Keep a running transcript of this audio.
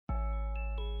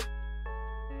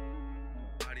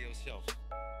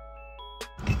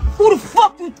Who the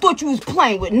fuck you thought you was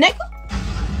playing with, nigga?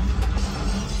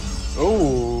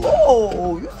 Oh.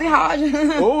 Oh, you see how I just...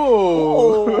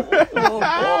 Oh.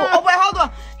 Oh, wait, hold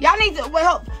on. Y'all need to... Wait,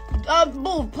 hold...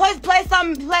 Boo, play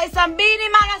some beanie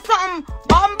man or something.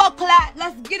 Bomba clap.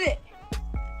 Let's get it.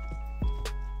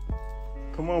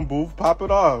 Come on, Booth. Pop it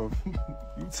off.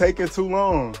 You taking too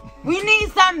long. We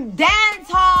need some dance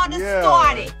hall to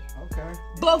start it. Okay.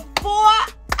 Before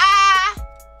I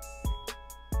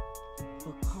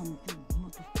become these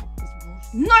motherfuckers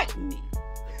most nightmare.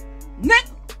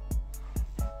 Nigga.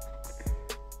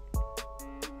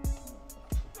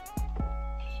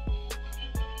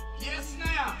 Yes,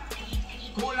 now.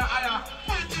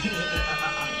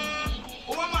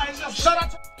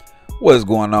 What's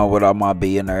going on with all my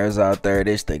billionaires out there?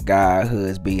 This the guy,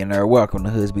 Hoods Billionaire. Welcome to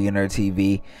Hoods Billionaire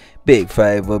TV. Big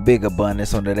favor, big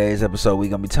abundance. On today's episode, we're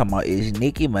gonna be talking about, is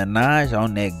Nicki Minaj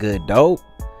on that good dope?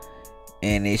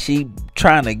 And is she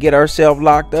trying to get herself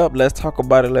locked up? Let's talk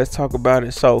about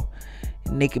it. So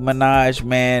Nicki Minaj,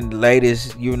 man,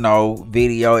 latest,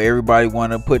 video, everybody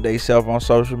want to put themselves on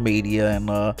social media, and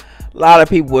a lot of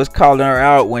people was calling her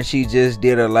out when she just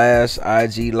did her last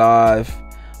IG live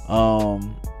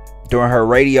during her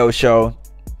radio show.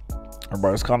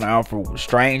 Everybody's calling her out for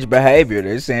strange behavior.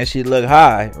 They're saying she looked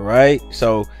high, right?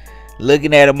 So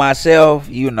looking at it myself,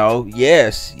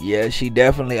 yes, she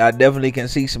definitely, I definitely can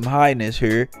see some highness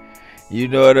here. You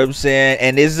know what I'm saying?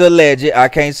 And this is alleged. I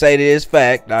can't say that it's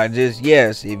fact.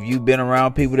 Yes, if you've been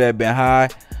around people that have been high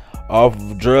off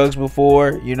of drugs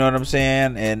before, you know what I'm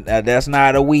saying? And that's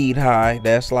not a weed high.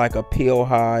 That's like a pill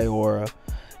high, or a,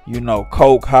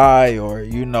 coke high, or,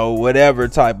 whatever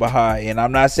type of high. And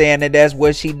I'm not saying that that's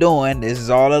what she doing. This is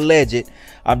all alleged.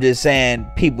 I'm just saying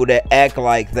people that act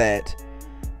like that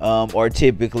are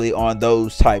typically on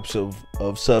those types of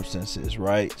substances,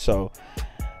 right? So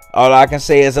all I can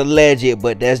say is alleged,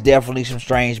 but that's definitely some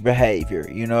strange behavior.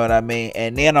 You know what I mean?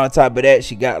 And then on top of that,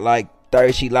 she got like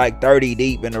 30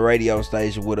 deep in the radio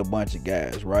station with a bunch of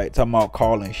guys, right? Talking about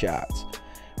calling shots,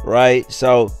 right?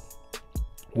 So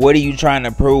what are you trying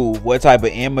to prove? What type of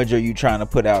image are you trying to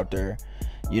put out there?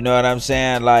 You know what I'm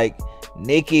saying? Like,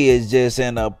 Nicki is just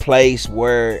in a place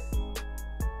where,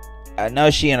 I know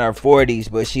she in her 40s,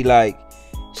 but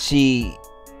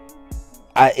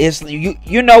it's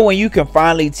when you can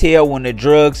finally tell when the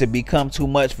drugs have become too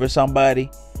much for somebody.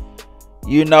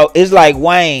 It's like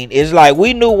Wayne. It's like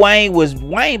we knew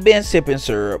Wayne been sipping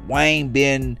syrup. Wayne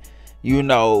been,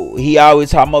 he always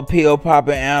talking about pill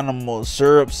popping animals,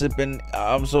 syrup sipping.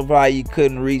 I'm so surprised you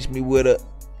couldn't reach me with a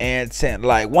antenna.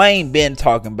 Like, Wayne been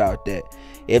talking about that.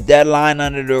 If that line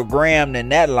under the gram, then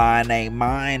that line ain't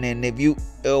mine. And if you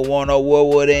want to know what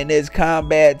would in this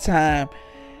combat time,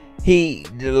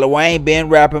 Wayne been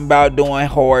rapping about doing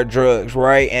hard drugs,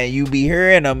 right? And you be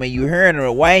hearing them,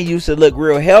 Wayne used to look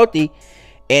real healthy,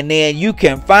 and then you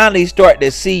can finally start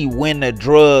to see when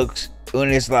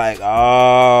it's like,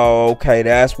 oh, okay,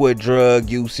 that's what drug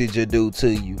usage will do to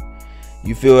you.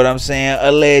 You feel what I'm saying?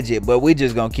 Alleged, but we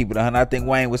just gonna keep it 100. I think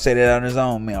Wayne would say that on his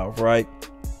own mouth, right?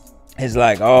 It's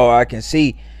like, oh, I can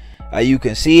see. You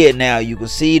can see it now. You can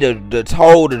see the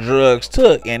toll the drugs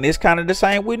took. And it's kind of the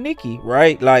same with Nicki,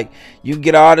 right? Like, you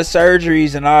get all the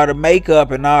surgeries and all the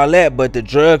makeup and all that, but the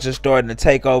drugs are starting to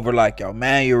take over, like your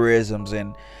mannerisms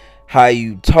and how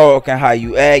you talk and how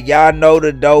you act. Y'all know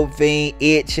the dope fiend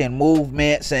itch and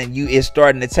movements, and it's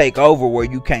starting to take over where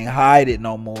you can't hide it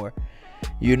no more.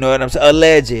 You know what I'm saying?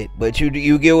 Alleged. But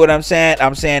you get what I'm saying?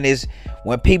 I'm saying is,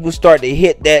 when people start to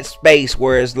hit that space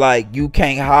where it's like you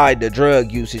can't hide the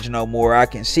drug usage no more, I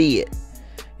can see it.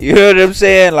 You know what I'm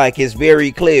saying? Like, it's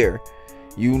very clear.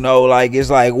 Like, it's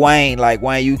like Wayne,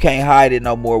 you can't hide it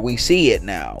no more. We see it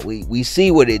now. We see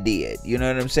what it did. You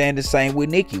know what I'm saying? The same with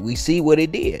Nicki. We see what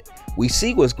it did. We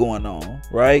see what's going on,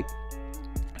 right?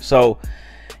 So,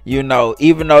 even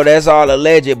though that's all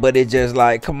alleged, but it's just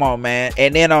like, come on, man.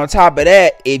 And then on top of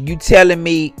that, if you telling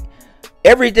me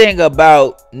everything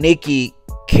about Nicki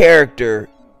character,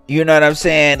 you know what I'm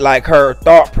saying, like, her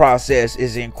thought process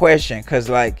is in question, because,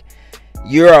 like,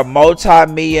 you're a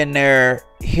multi-millionaire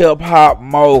hip-hop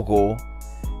mogul.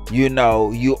 You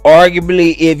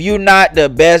arguably, if you're not the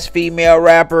best female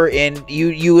rapper, and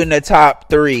you in the top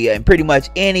 3, and pretty much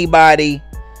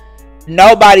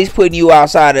nobody's putting you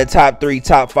outside of the top 3,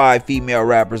 top 5 female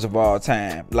rappers of all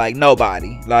time. Like,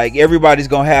 nobody. Like, everybody's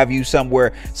gonna have you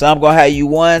somewhere. Some gonna have you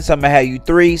 1, some gonna have you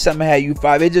 3, some gonna have you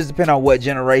 5. It just depends on what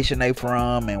generation they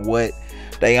from and what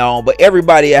they own. But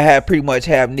everybody pretty much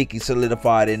have Nicki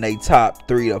solidified in they top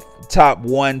 3 to top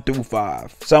 1 through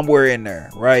 5, somewhere in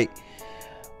there, right?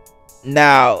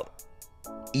 Now,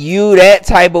 you that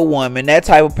type of woman, that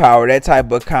type of power, that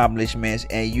type of accomplishments,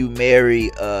 and you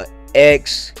marry a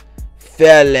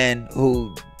ex-felon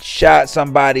who shot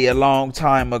somebody a long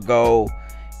time ago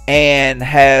and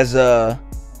has a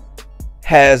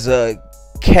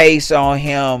case on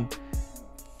him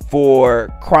for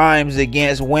crimes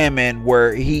against women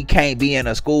where he can't be in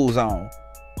a school zone.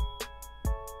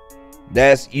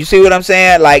 That's, you see what I'm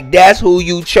saying? Like, that's who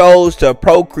you chose to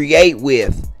procreate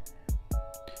with.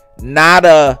 Not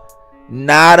a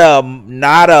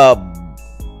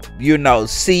you know,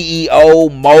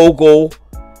 CEO mogul,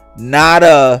 not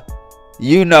a,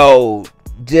 you know,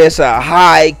 just a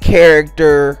high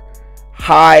character,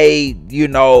 high, you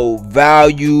know,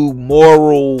 value,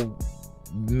 moral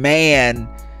man.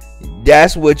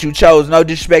 That's what you chose. No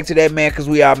disrespect to that man, because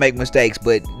we all make mistakes,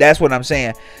 but that's what I'm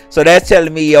saying. So that's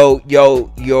telling me your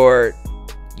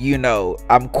you know,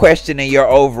 I'm questioning your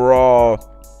overall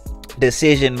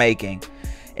decision making.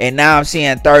 And now I'm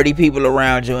seeing 30 people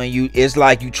around you, and it's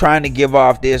like you trying to give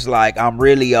off this, like, I'm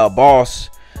really a boss,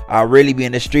 I really be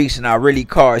in the streets and I really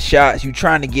call shots. You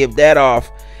trying to give that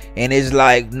off, and it's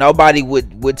like nobody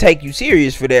would take you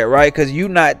serious for that, right? Because you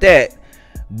not that.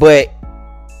 But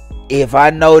if I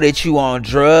know that you on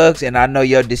drugs, and I know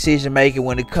your decision making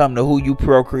when it come to who you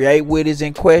procreate with is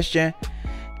in question,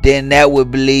 then that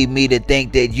would lead me to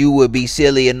think that you would be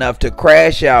silly enough to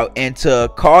crash out and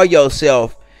to call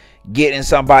yourself getting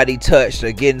somebody touched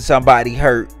or getting somebody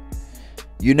hurt.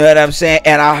 You know what I'm saying?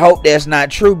 And I hope that's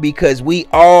not true, because we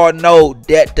all know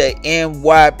that the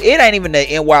it ain't even the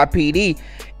NYPD,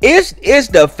 it's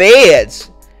the feds.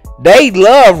 They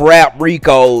love rap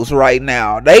ricos right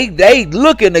now. They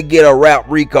looking to get a rap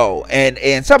rico,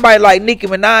 and somebody like Nicki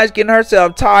Minaj getting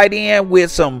herself tied in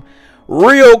with some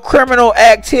real criminal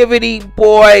activity.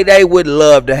 Boy, they would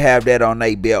love to have that on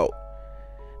their belt.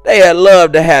 They'd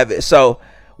love to have it. So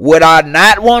would I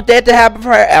not want that to happen for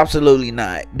her? Absolutely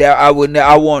not. I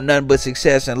want nothing but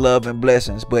success and love and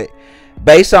blessings. But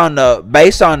based on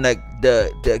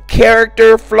the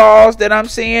character flaws that I'm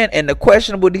seeing and the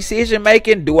questionable decision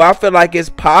making, do I feel like it's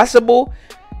possible?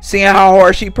 Seeing how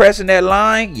hard she pressing that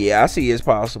line, yeah, I see it's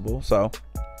possible. So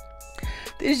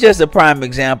this is just a prime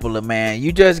example of, man,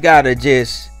 you just gotta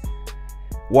just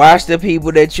watch the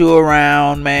people that you're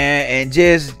around, man, and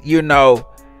just, you know,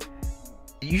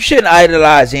 you shouldn't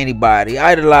idolize anybody.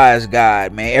 Idolize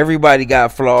God, man. Everybody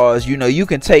got flaws. You know, you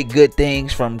can take good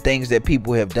things from things that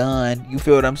people have done. You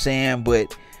feel what I'm saying?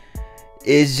 But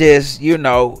it's just, you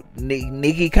know,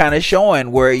 Nicki kind of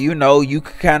showing where, you know, you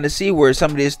can kind of see where some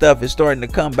of this stuff is starting to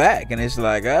come back. And it's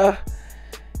like,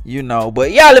 you know,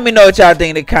 but y'all let me know what y'all think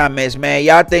in the comments, man.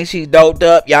 Y'all think she's doped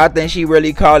up? Y'all think she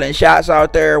really calling shots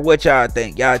out there? What y'all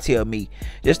think? Y'all tell me.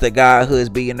 Just a guy who's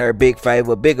being there, big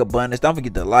favor, big abundance. Don't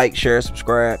forget to like, share,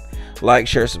 subscribe. Like,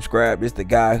 share, subscribe. Just the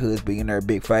guy who's being there,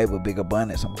 big favor, big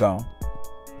abundance. I'm gone.